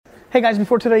Hey guys,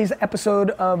 before today's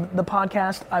episode of the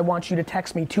podcast, I want you to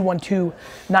text me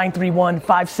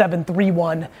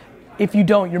 212-931-5731. If you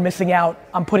don't, you're missing out.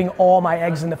 I'm putting all my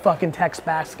eggs in the fucking text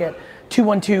basket.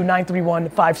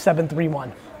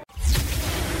 212-931-5731.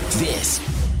 This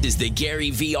is the Gary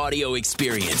V audio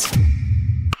experience.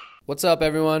 What's up,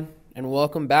 everyone, and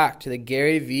welcome back to the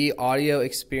Gary V audio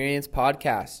experience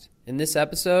podcast. In this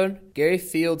episode, Gary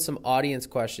fields some audience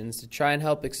questions to try and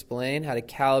help explain how to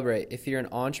calibrate if you're an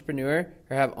entrepreneur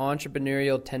or have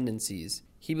entrepreneurial tendencies.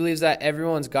 He believes that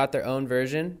everyone's got their own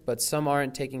version, but some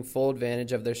aren't taking full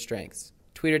advantage of their strengths.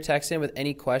 Tweet or text him with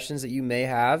any questions that you may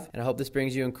have, and I hope this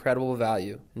brings you incredible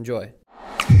value. Enjoy.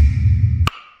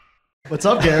 What's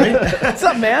up, Gary? What's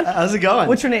up, man? How's it going?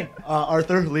 What's your name?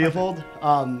 Arthur Leopold.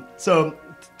 So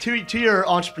to your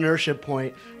entrepreneurship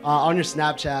point, on your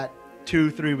Snapchat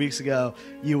 2-3 weeks ago,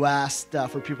 you asked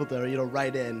for people to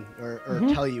write in or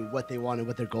tell you what they wanted,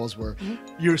 what their goals were.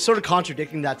 You're sort of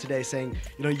contradicting that today, saying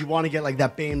you want to get like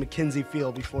that Bain McKinsey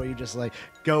feel before you just like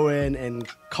go in and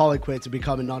call it quits to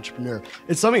become an entrepreneur.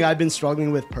 It's something I've been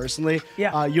struggling with personally.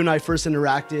 Yeah. You and I first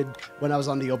interacted when I was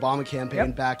on the Obama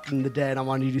campaign back in the day, and I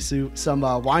wanted you to do some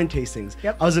wine tastings.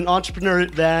 Yep. I was an entrepreneur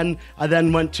then. I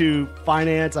then went to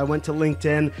finance. I went to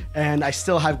LinkedIn, and I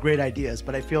still have great ideas,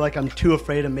 but I feel like I'm too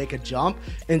afraid to make a jump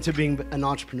into being an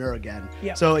entrepreneur again.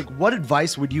 Yeah. So like, what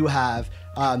advice would you have,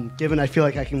 given I feel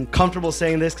like I can comfortable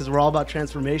saying this because we're all about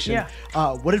transformation. Yeah.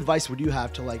 What advice would you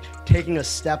have to like taking a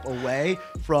step away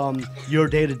from your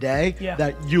day-to-day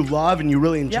that you love and you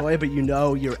really enjoy, but you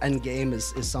know your end game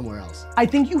is somewhere else? I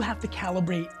think you have to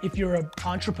calibrate if you're an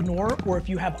entrepreneur or if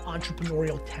you have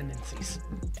entrepreneurial tendencies.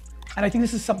 And I think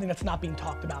this is something that's not being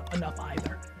talked about enough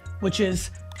either, which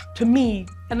is, to me,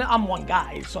 and I'm one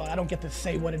guy, so I don't get to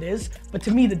say what it is, but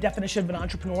to me, the definition of an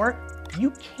entrepreneur,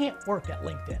 you can't work at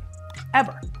LinkedIn,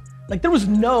 ever. Like there was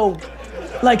no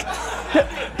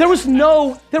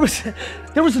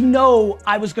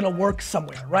I was gonna work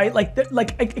somewhere, right? I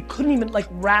couldn't even like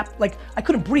rap, like I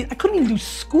couldn't breathe, I couldn't even do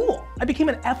school. I became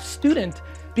an F student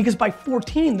because by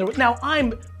 14, now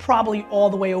I'm probably all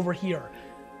the way over here.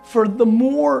 For the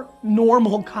more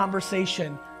normal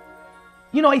conversation,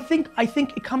 I think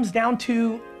it comes down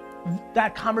to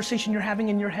that conversation you're having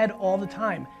in your head all the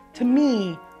time. To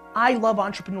me, I love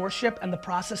entrepreneurship and the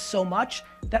process so much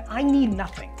that I need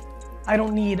nothing. I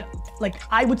don't need,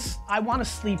 I want to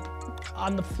sleep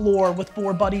on the floor with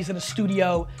 4 buddies in a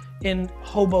studio in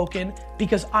Hoboken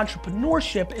because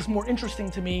entrepreneurship is more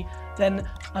interesting to me than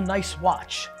a nice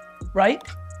watch, right?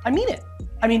 I mean it.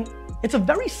 I mean, it's a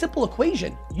very simple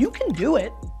equation. You can do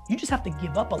it, you just have to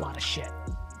give up a lot of shit.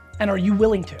 And are you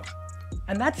willing to?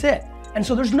 And that's it. And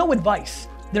so there's no advice.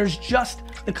 There's just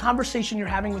the conversation you're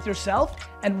having with yourself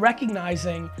and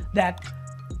recognizing that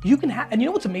you can have, and you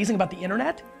know what's amazing about the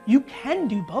internet? You can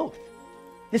do both.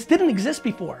 This didn't exist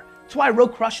before. That's why I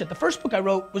wrote Crush It. The first book I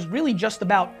wrote was really just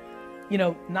about,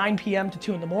 9 p.m. to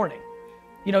 2 in the morning.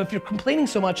 If you're complaining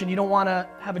so much and you don't wanna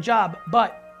have a job,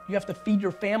 but you have to feed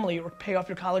your family or pay off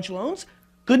your college loans,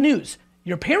 good news.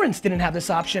 Your parents didn't have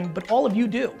this option, but all of you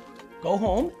do. Go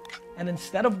home, and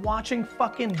instead of watching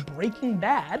fucking Breaking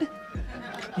Bad,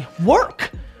 work.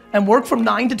 And work from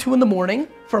 9 to 2 in the morning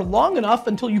for long enough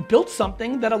until you built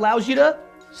something that allows you to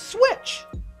switch.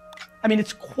 I mean,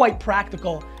 it's quite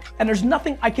practical. And there's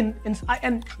nothing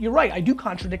and you're right, I do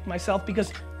contradict myself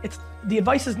because the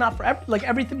advice is not for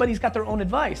everybody's got their own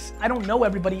advice. I don't know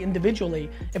everybody individually.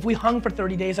 If we hung for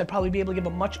 30 days, I'd probably be able to give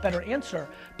a much better answer.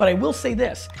 But I will say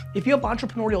this, if you have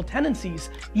entrepreneurial tendencies,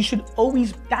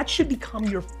 that should become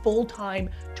your full-time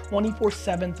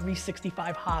 24/7,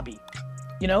 365 hobby.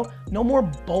 No more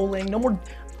bowling, no more,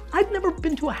 I've never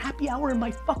been to a happy hour in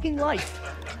my fucking life.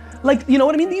 You know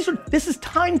what I mean? This is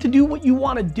time to do what you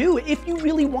want to do if you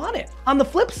really want it. On the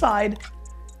flip side,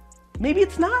 maybe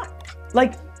it's not.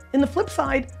 In the flip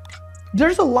side,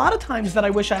 there's a lot of times that I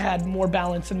wish I had more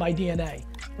balance in my DNA.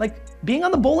 Being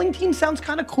on the bowling team sounds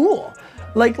kind of cool.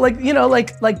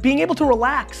 Being able to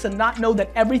relax and not know that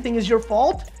everything is your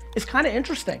fault is kind of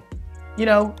interesting.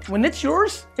 When it's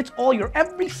yours, it's all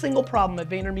every single problem at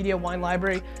VaynerMedia, Wine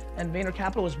Library, and Vayner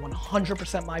Capital is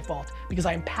 100% my fault because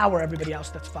I empower everybody else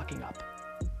that's fucking up.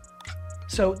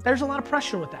 So there's a lot of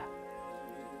pressure with that.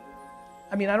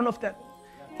 I mean, I don't know if that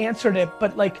answered it,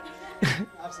 but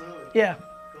Absolutely. Yeah,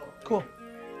 cool.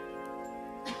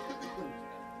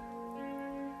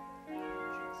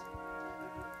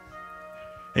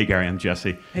 Hey Gary, I'm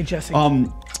Jesse. Hey Jesse.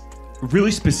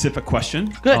 Really specific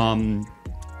question. Good.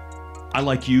 I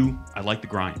like you. I like the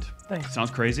grind. Thanks.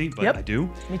 Sounds crazy, but Yep. I do.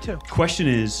 Me too. Question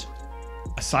is,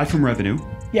 aside from revenue,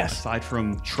 Yes. aside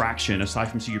from traction, aside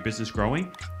from seeing your business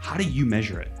growing, how do you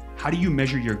measure it? How do you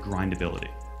measure your grindability?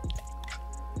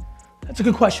 That's a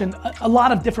good question. A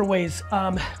lot of different ways.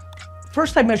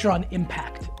 First, I measure on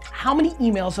impact. How many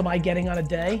emails am I getting on a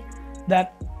day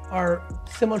that are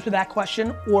similar to that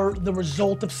question or the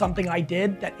result of something I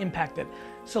did that impacted?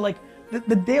 So like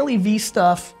the Daily V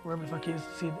stuff, wherever the fuck you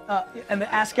see, and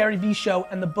the Ask Gary V show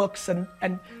and the books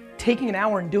and taking an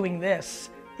hour and doing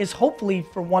this is hopefully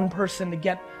for one person to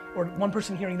get, or one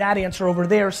person hearing that answer over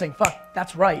there saying, fuck,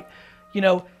 that's right. You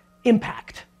know,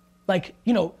 impact. Like,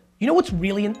 you know what's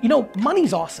really,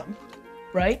 money's awesome,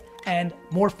 right? And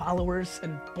more followers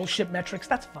and bullshit metrics,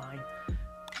 that's fine.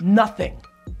 Nothing,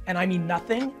 and I mean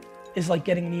nothing, is like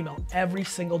getting an email every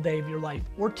single day of your life,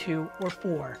 or 2 or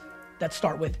 4, that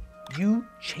start with, you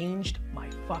changed my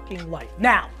fucking life.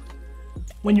 Now,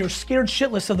 when you're scared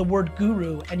shitless of the word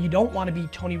guru and you don't want to be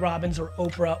Tony Robbins or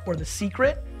Oprah or The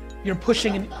Secret, you're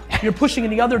pushing in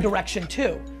the other direction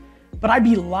too. But I'd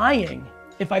be lying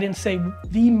if I didn't say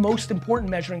the most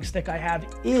important measuring stick I have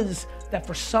is that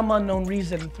for some unknown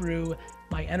reason, through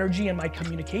my energy and my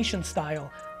communication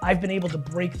style, I've been able to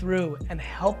break through and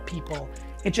help people.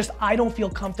 It just, I don't feel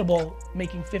comfortable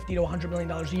making $50 to $100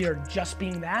 million a year just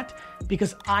being that,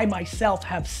 because I myself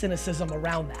have cynicism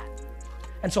around that.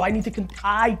 And so I need to,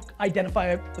 I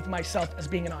identify with myself as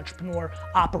being an entrepreneur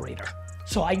operator.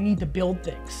 So I need to build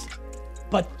things.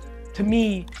 But to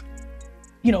me,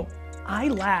 I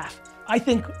laugh. I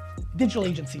think digital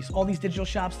agencies, all these digital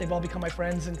shops, they've all become my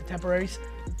friends and contemporaries.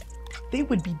 They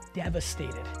would be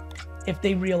devastated if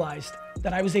they realized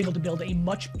that I was able to build a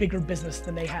much bigger business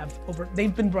than they have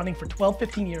they've been running for 12,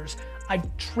 15 years. I've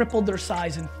tripled their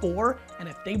size in 4, and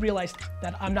if they realized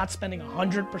that I'm not spending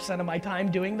 100% of my time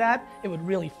doing that, it would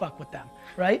really fuck with them,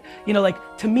 right?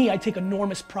 To me, I take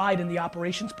enormous pride in the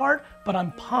operations part, but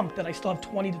I'm pumped that I still have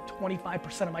 20 to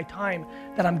 25% of my time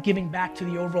that I'm giving back to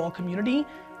the overall community,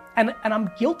 and I'm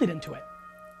guilted into it.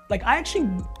 Like I actually,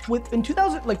 in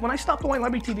 2000, like when I stopped doing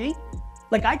Celebrity TV,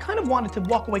 like I kind of wanted to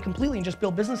walk away completely and just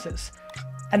build businesses.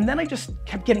 And then I just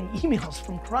kept getting emails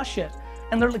from Crush It.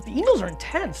 And they're like, the emails are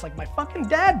intense. Like my fucking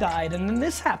dad died and then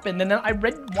this happened. And then I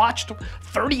watched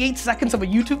 38 seconds of a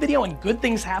YouTube video and good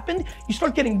things happened. You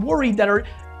start getting worried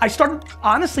I started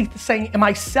honestly saying, am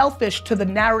I selfish to the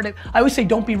narrative? I always say,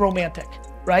 don't be romantic,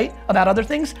 right? About other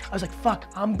things. I was like, fuck,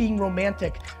 I'm being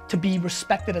romantic to be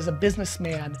respected as a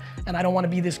businessman, and I don't want to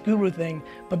be this guru thing.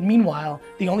 But meanwhile,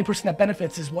 the only person that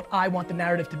benefits is what I want the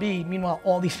narrative to be. Meanwhile,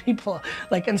 all these people,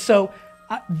 and so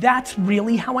that's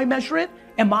really how I measure it.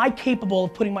 Am I capable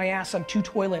of putting my ass on 2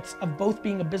 toilets of both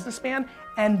being a businessman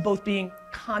and both being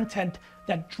content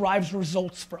that drives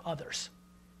results for others?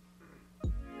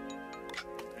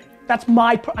 That's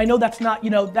I know that's not,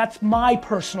 that's my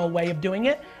personal way of doing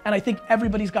it. And I think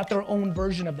everybody's got their own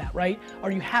version of that, right?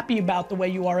 Are you happy about the way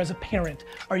you are as a parent?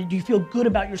 Do you feel good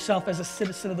about yourself as a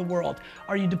citizen of the world?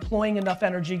 Are you deploying enough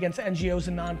energy against NGOs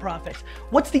and nonprofits?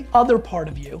 What's the other part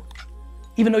of you,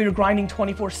 even though you're grinding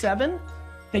 24/7,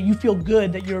 that you feel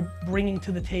good that you're bringing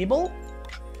to the table,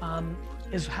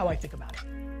 is how I think about it.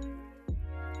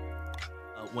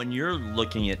 When you're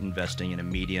looking at investing in a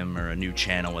medium or a new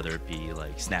channel, whether it be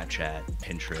like Snapchat,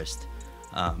 Pinterest,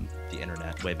 the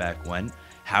internet way back when,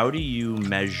 how do you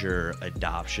measure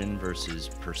adoption versus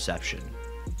perception?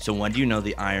 So when do you know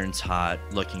the iron's hot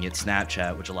looking at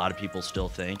Snapchat, which a lot of people still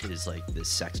think is like this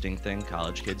sexting thing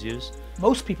college kids use?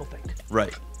 Most people think.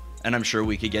 Right. And I'm sure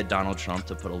we could get Donald Trump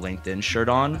to put a LinkedIn shirt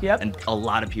on, and a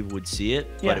lot of people would see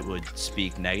it, but it would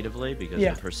speak negatively because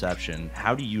of perception.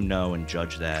 How do you know and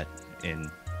judge that?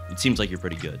 It seems like you're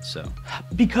pretty good, so.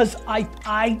 Because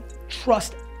I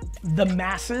trust the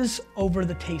masses over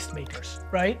the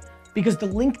tastemakers, right? Because the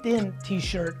LinkedIn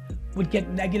t-shirt would get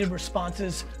negative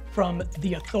responses from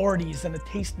the authorities and the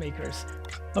tastemakers,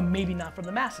 but maybe not from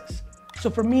the masses.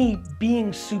 So for me,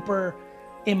 being super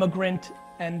immigrant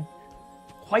and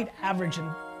quite average in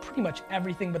pretty much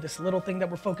everything but this little thing that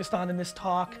we're focused on in this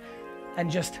talk, and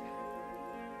just,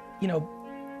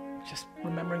 just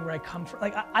remembering where I come from.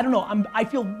 Like, I don't know, I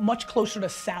feel much closer to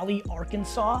Sally,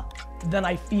 Arkansas than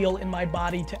I feel in my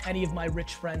body to any of my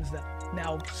rich friends that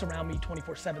now surround me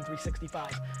 24/7,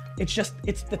 365.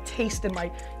 It's the taste in my,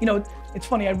 it's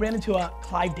funny, I ran into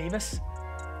Clive Davis,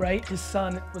 right? His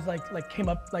son was came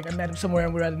up, I met him somewhere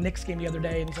and we were at a Knicks game the other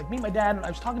day and he's like, meet my dad, and I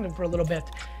was talking to him for a little bit.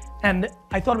 And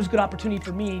I thought it was a good opportunity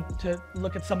for me to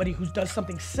look at somebody who does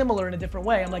something similar in a different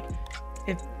way. I'm like,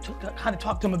 kind of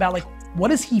talk to him about what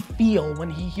does he feel when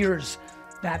he hears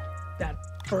that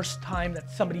first time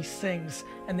that somebody sings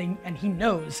and he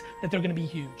knows that they're gonna be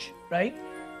huge, right?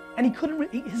 And he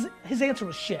couldn't, his answer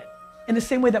was shit. In the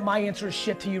same way that my answer is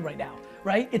shit to you right now,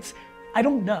 right? I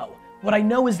don't know. What I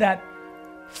know is that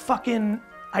fucking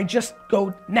I just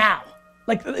go now.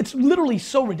 Like, it's literally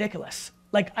so ridiculous.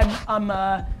 Like, I'm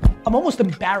almost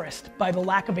embarrassed by the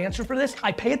lack of answer for this.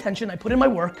 I pay attention, I put in my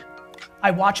work,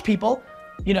 I watch people,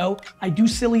 you know, I do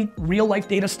silly real life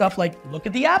data stuff like look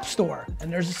at the app store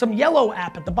and there's some yellow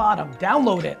app at the bottom,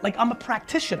 download it. Like, I'm a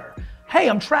practitioner. Hey,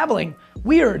 I'm traveling,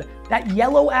 weird. That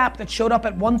yellow app that showed up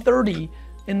at 1:30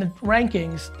 in the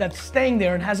rankings that's staying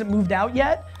there and hasn't moved out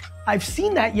yet, I've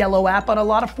seen that yellow app on a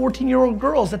lot of 14-year-old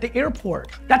girls at the airport.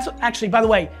 That's actually, by the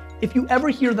way, if you ever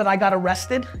hear that I got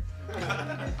arrested,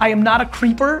 I am not a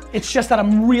creeper. It's just that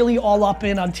I'm really all up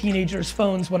in on teenagers'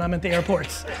 phones when I'm at the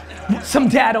airports. Some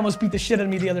dad almost beat the shit out of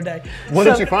me the other day. What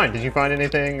did you find? Did you find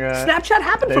anything? Snapchat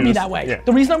happened for me that way. Yeah.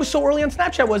 The reason I was so early on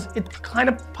Snapchat was it kind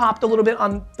of popped a little bit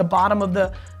on the bottom of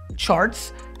the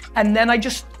charts. And then I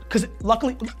just, because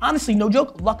luckily, honestly, no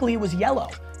joke, luckily it was yellow.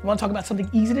 You want to talk about something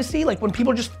easy to see? Like when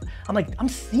people just, I'm like, I'm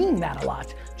seeing that a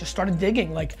lot. Just started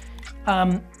digging. Like,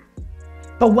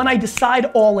 but when I decide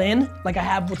all in, like I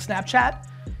have with Snapchat,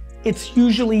 it's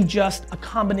usually just a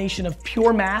combination of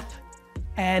pure math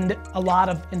and a lot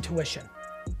of intuition,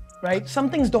 right?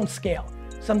 Some things don't scale.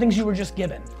 Some things you were just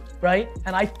given, right?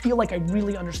 And I feel like I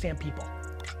really understand people.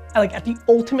 Like at the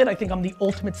ultimate, I think I'm the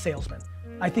ultimate salesman.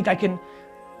 I think I can,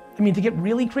 I mean, to get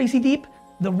really crazy deep,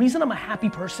 the reason I'm a happy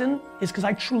person is because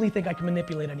I truly think I can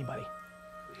manipulate anybody.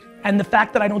 And the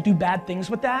fact that I don't do bad things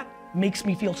with that makes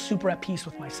me feel super at peace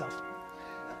with myself.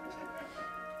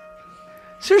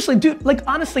 Seriously, dude, like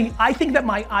honestly, I think that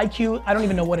my IQ, I don't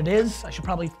even know what it is. I should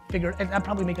probably I'd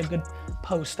probably make a good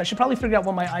post. I should probably figure out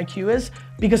what my IQ is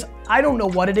because I don't know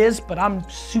what it is, but I'm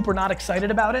super not excited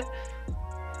about it.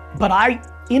 But I,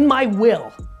 in my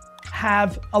will,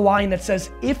 have a line that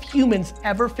says, if humans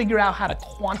ever figure out how to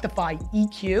quantify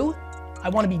EQ, I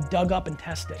want to be dug up and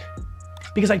tested.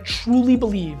 Because I truly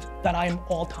believe that I am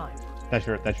all time. That's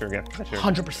your gift. That's your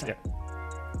 100%. Yeah.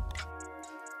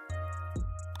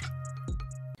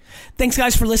 Thanks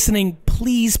guys for listening.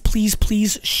 Please, please,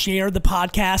 please share the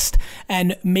podcast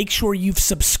and make sure you've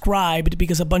subscribed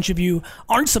because a bunch of you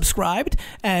aren't subscribed.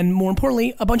 And more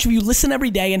importantly, a bunch of you listen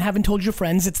every day and haven't told your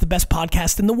friends it's the best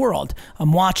podcast in the world.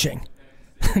 I'm watching.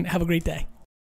 Have a great day.